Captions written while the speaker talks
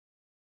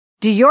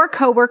Do your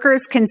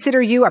coworkers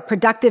consider you a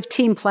productive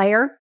team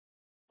player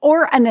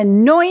or an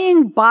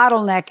annoying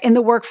bottleneck in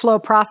the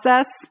workflow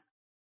process?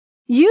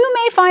 You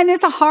may find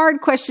this a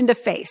hard question to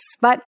face,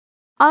 but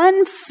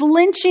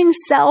unflinching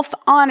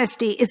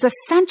self-honesty is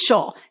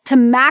essential to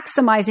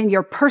maximizing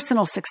your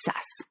personal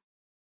success.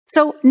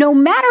 So no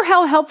matter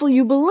how helpful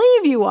you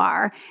believe you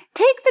are,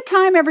 take the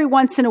time every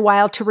once in a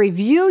while to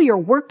review your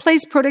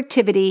workplace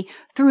productivity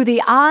through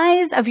the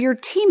eyes of your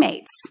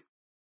teammates.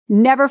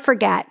 Never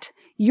forget,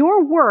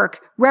 your work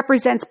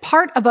represents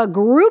part of a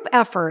group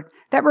effort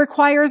that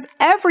requires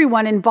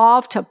everyone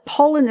involved to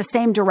pull in the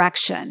same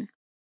direction.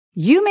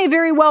 You may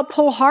very well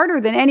pull harder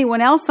than anyone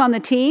else on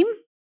the team,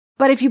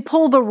 but if you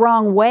pull the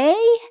wrong way,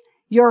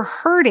 you're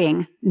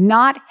hurting,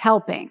 not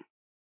helping.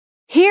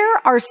 Here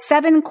are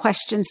 7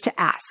 questions to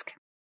ask.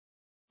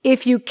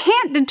 If you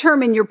can't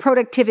determine your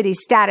productivity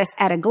status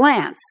at a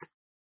glance,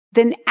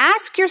 then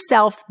ask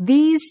yourself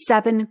these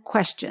 7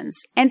 questions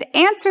and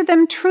answer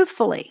them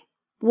truthfully.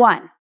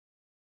 1.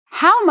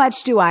 How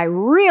much do I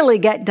really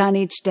get done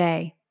each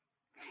day?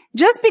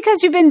 Just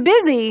because you've been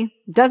busy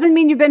doesn't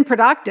mean you've been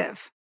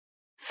productive.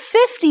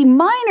 50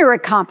 minor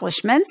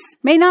accomplishments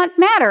may not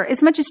matter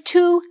as much as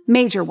 2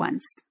 major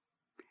ones.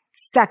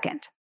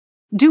 Second,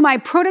 do my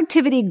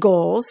productivity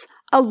goals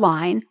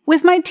align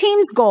with my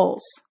team's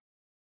goals?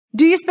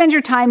 Do you spend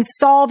your time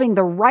solving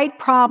the right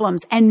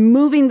problems and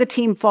moving the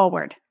team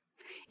forward?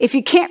 If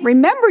you can't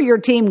remember your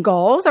team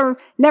goals or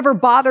never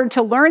bothered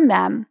to learn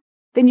them,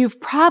 then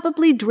you've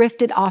probably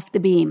drifted off the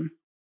beam.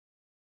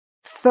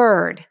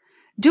 Third,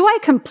 do I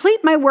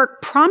complete my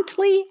work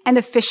promptly and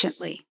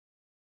efficiently?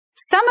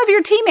 Some of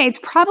your teammates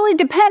probably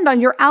depend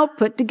on your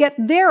output to get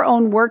their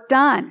own work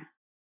done.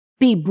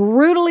 Be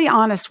brutally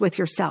honest with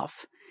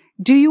yourself.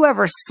 Do you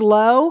ever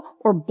slow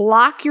or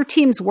block your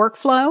team's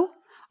workflow?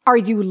 Are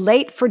you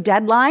late for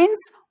deadlines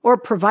or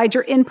provide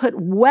your input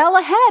well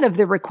ahead of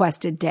the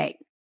requested date?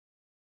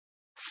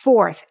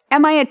 Fourth,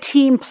 am I a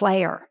team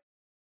player?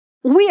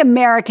 We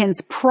Americans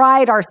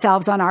pride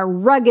ourselves on our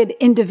rugged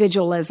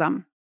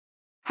individualism.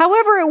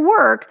 However, at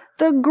work,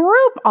 the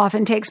group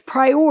often takes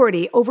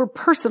priority over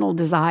personal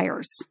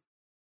desires.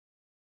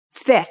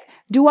 Fifth,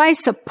 do I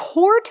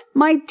support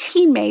my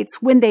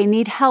teammates when they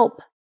need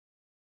help?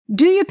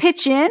 Do you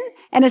pitch in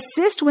and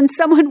assist when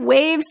someone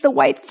waves the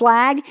white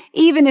flag,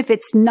 even if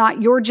it's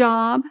not your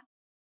job?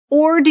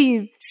 Or do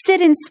you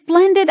sit in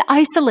splendid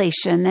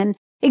isolation and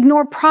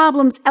ignore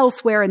problems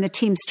elsewhere in the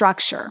team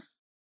structure?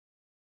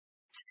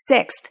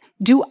 Sixth,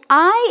 do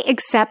I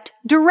accept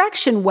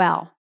direction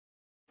well?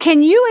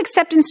 Can you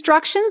accept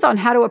instructions on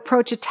how to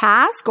approach a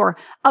task or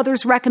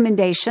others'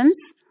 recommendations?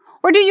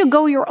 Or do you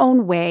go your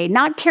own way,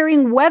 not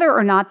caring whether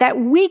or not that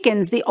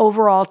weakens the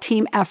overall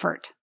team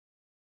effort?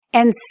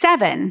 And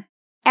 7,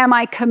 am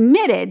I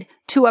committed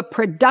to a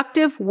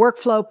productive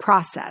workflow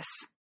process?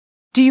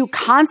 Do you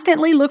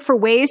constantly look for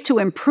ways to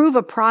improve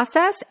a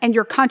process and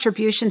your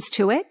contributions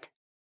to it?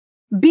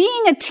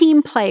 Being a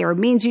team player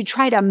means you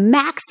try to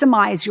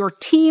maximize your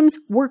team's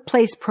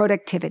workplace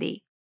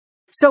productivity.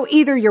 So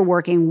either you're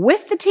working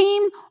with the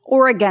team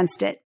or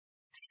against it.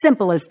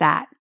 Simple as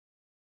that.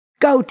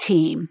 Go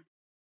team.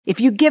 If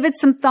you give it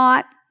some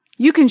thought,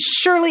 you can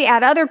surely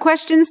add other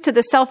questions to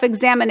the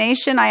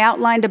self-examination I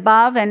outlined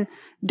above, and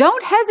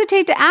don't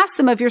hesitate to ask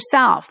them of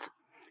yourself.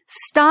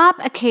 Stop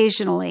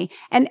occasionally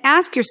and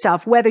ask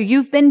yourself whether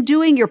you've been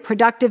doing your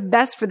productive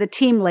best for the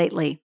team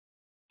lately.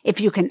 If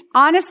you can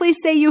honestly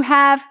say you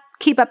have,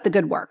 keep up the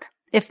good work.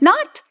 If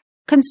not,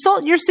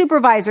 consult your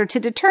supervisor to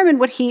determine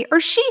what he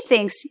or she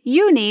thinks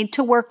you need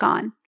to work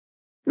on.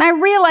 And I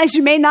realize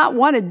you may not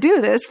want to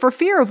do this for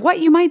fear of what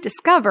you might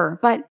discover,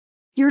 but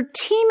your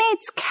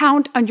teammates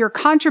count on your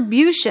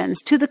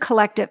contributions to the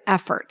collective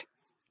effort.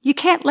 You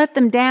can't let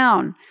them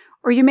down,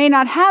 or you may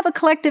not have a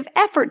collective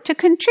effort to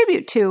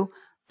contribute to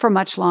for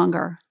much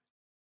longer.